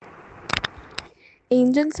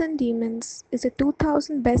Angels and Demons is a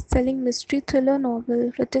 2000 best-selling mystery thriller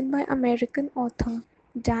novel written by American author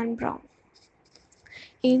Dan Brown.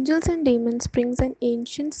 Angels and Demons brings an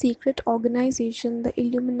ancient secret organization, the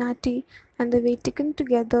Illuminati, and the Vatican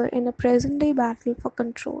together in a present-day battle for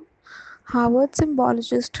control. Harvard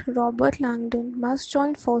symbologist Robert Langdon must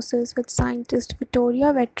join forces with scientist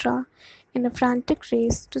Vittoria Vetra in a frantic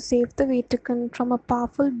race to save the Vatican from a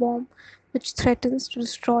powerful bomb which threatens to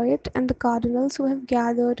destroy it and the cardinals who have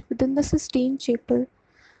gathered within the Sistine Chapel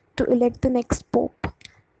to elect the next pope.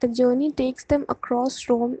 The journey takes them across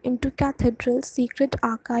Rome into cathedrals, secret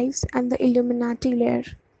archives, and the Illuminati lair.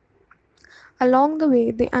 Along the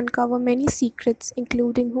way, they uncover many secrets,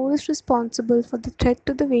 including who is responsible for the threat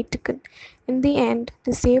to the Vatican. In the end,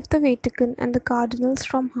 they save the Vatican and the cardinals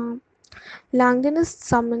from harm. Langdon is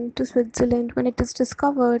summoned to Switzerland when it is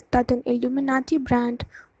discovered that an Illuminati brand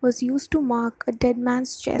was used to mark a dead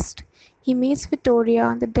man's chest. He meets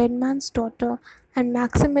Vittoria, the dead man's daughter, and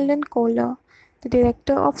Maximilian Kohler, the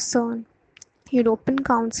director of CERN, European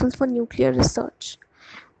Council for Nuclear Research.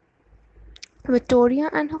 Victoria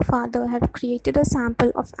and her father have created a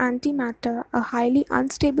sample of antimatter, a highly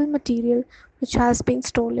unstable material which has been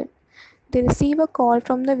stolen. They receive a call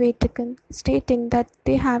from the Vatican stating that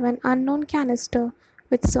they have an unknown canister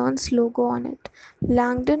with CERN's logo on it.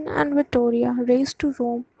 Langdon and Victoria race to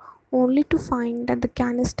Rome only to find that the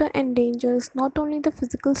canister endangers not only the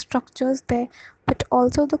physical structures there but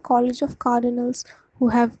also the College of Cardinals who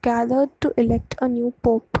have gathered to elect a new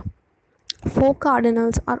pope. Four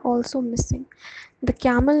cardinals are also missing. The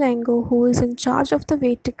Camerlengo, who is in charge of the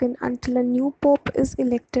Vatican until a new pope is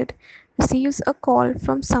elected, receives a call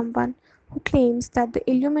from someone who claims that the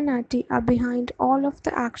Illuminati are behind all of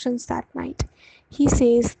the actions that night. He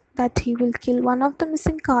says that he will kill one of the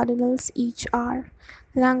missing cardinals each hour.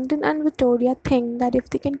 Langdon and Vittoria think that if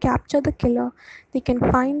they can capture the killer, they can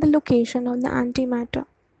find the location of the antimatter.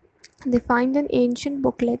 They find an ancient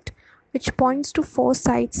booklet which points to four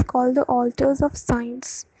sites called the Altars of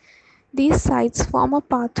Science. These sites form a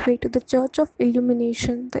pathway to the Church of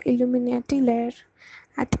Illumination, the Illuminati lair.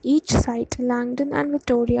 At each site, Langdon and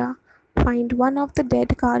Victoria find one of the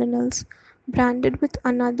dead cardinals branded with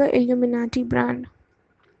another Illuminati brand.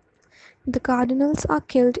 The cardinals are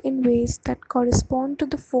killed in ways that correspond to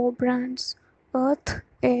the four brands: earth,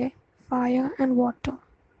 air, fire, and water.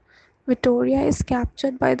 Victoria is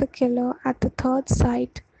captured by the killer at the third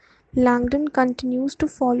site. Langdon continues to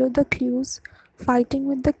follow the clues, fighting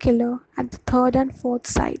with the killer at the third and fourth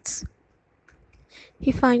sites.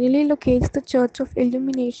 He finally locates the Church of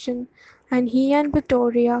Illumination and he and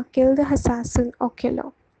Victoria kill the assassin or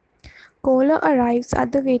killer. Kohler arrives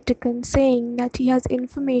at the Vatican saying that he has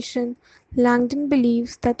information. Langdon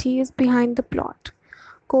believes that he is behind the plot.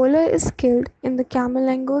 Kohler is killed in the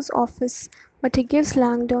Camerlengo's office, but he gives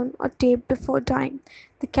Langdon a tape before dying.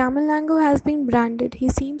 The Camerlengo has been branded. He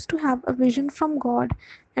seems to have a vision from God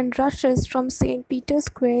and rushes from St. Peter's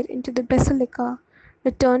Square into the Basilica,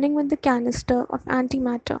 returning with the canister of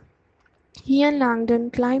antimatter. He and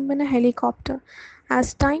Langdon climb in a helicopter.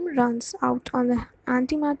 As time runs out on the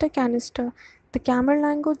antimatter canister, the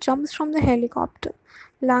Camerlengo jumps from the helicopter.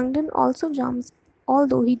 Langdon also jumps,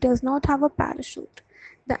 although he does not have a parachute.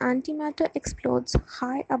 The antimatter explodes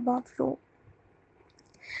high above Rome.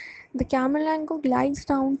 The Camerlengo glides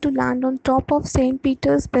down to land on top of St.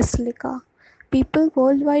 Peter's Basilica. People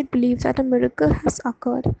worldwide believe that a miracle has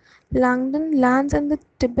occurred. Langdon lands in the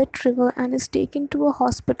Tibet River and is taken to a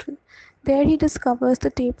hospital. There he discovers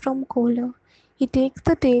the tape from Kohler. He takes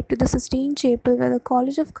the tape to the Sistine Chapel where the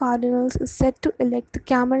College of Cardinals is set to elect the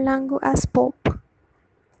Camerlengo as Pope.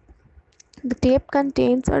 The tape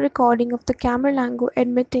contains a recording of the Camerlengo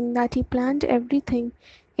admitting that he planned everything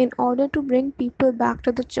in order to bring people back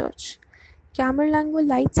to the church. Camerlengo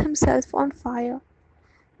lights himself on fire.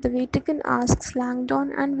 The Vatican asks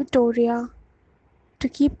Langdon and Victoria to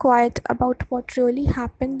keep quiet about what really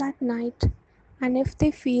happened that night and if they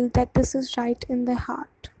feel that this is right in their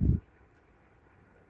heart.